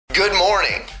Good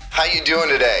morning. How you doing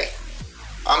today?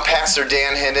 I'm Pastor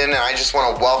Dan Hinden, and I just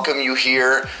want to welcome you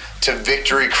here to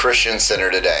Victory Christian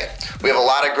Center today. We have a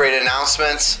lot of great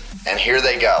announcements, and here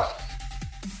they go.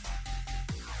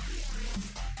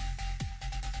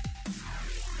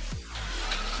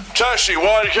 Tushy,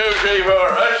 1, 2, 3, 4.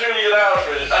 Let's do the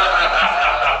announcements.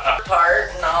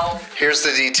 No. Here's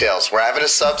the details. We're having a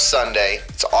sub Sunday.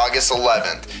 It's August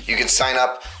 11th. You can sign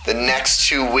up the next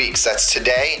 2 weeks. That's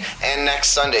today and next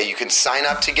Sunday. You can sign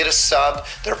up to get a sub.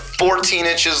 They're 14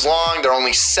 inches long. They're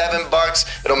only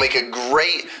 $7. It'll make a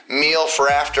great meal for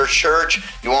after church.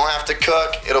 You won't have to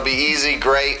cook. It'll be easy,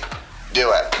 great.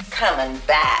 Do it. Come and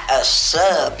buy a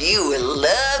sub. You will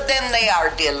love them. They are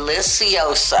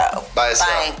delicioso. Buy a sub.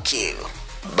 Thank you.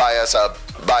 Buy us up.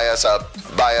 Buy us up.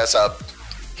 Buy us up.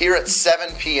 Here at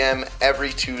 7 p.m.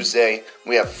 every Tuesday,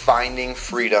 we have Finding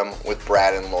Freedom with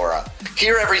Brad and Laura.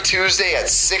 Here every Tuesday at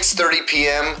 6:30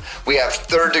 p.m., we have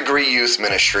Third Degree Youth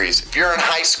Ministries. If you're in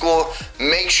high school,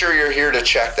 make sure you're here to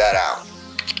check that out.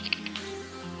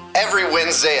 Every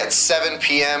Wednesday at 7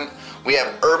 p.m., we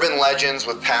have Urban Legends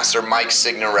with Pastor Mike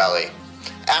Signorelli.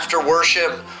 After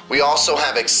worship, we also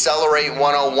have Accelerate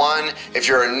 101. If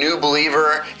you're a new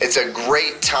believer, it's a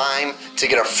great time to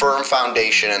get a firm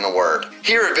foundation in the Word.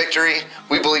 Here at Victory,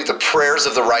 we believe the prayers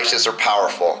of the righteous are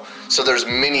powerful, so there's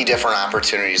many different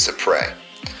opportunities to pray.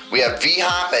 We have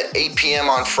VHOP at 8 p.m.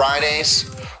 on Fridays,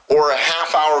 or a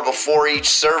half hour before each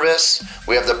service.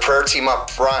 We have the prayer team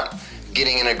up front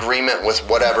getting in agreement with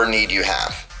whatever need you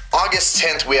have. August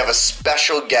 10th, we have a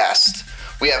special guest.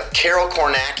 We have Carol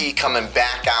Kornacki coming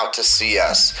back out to see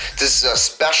us. This is a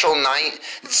special night.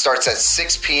 It starts at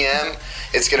 6 p.m.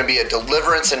 It's going to be a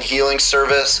deliverance and healing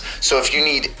service. So if you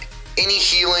need any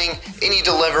healing, any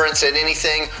deliverance and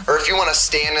anything, or if you want to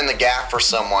stand in the gap for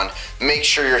someone, make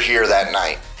sure you're here that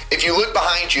night. If you look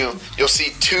behind you, you'll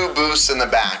see 2 booths in the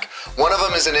back. One of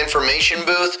them is an information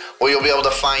booth where you'll be able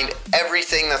to find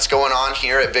everything that's going on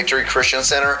here at Victory Christian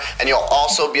Center, and you'll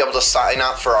also be able to sign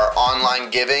up for our online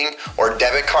giving or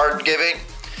debit card giving.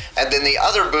 And then the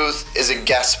other booth is a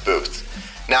guest booth.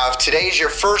 Now, if today's your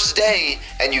first day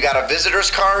and you got a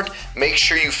visitor's card, make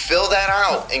sure you fill that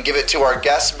out and give it to our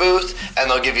guest booth,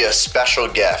 and they'll give you a special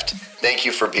gift. Thank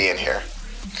you for being here.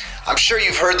 I'm sure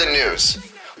you've heard the news.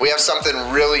 We have something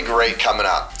really great coming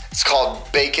up. It's called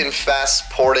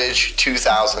BaconFestPortage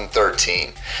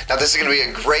 2013. Now this is going to be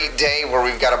a great day where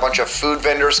we've got a bunch of food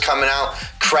vendors coming out,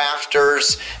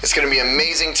 crafters. It's going to be an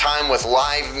amazing time with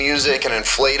live music and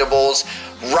inflatables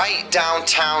right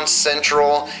downtown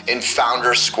Central in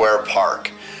Founders Square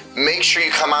Park. Make sure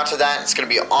you come out to that. It's going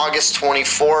to be August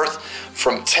 24th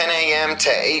from 10 a.m. to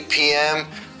 8 p.m.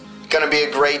 Going to be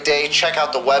a great day. Check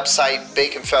out the website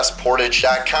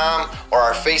BaconFestPortage.com or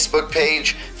our Facebook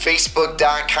page,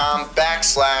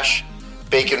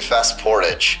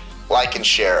 Facebook.com/BaconFestPortage. Like and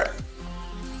share it.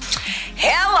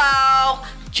 Hello.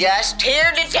 Just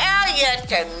here to tell you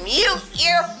to mute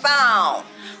your phone.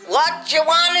 What you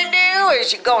want to do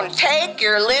is you're going to take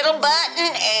your little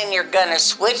button and you're going to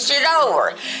switch it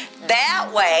over.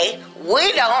 That way,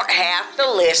 we don't have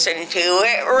to listen to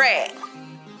it ring.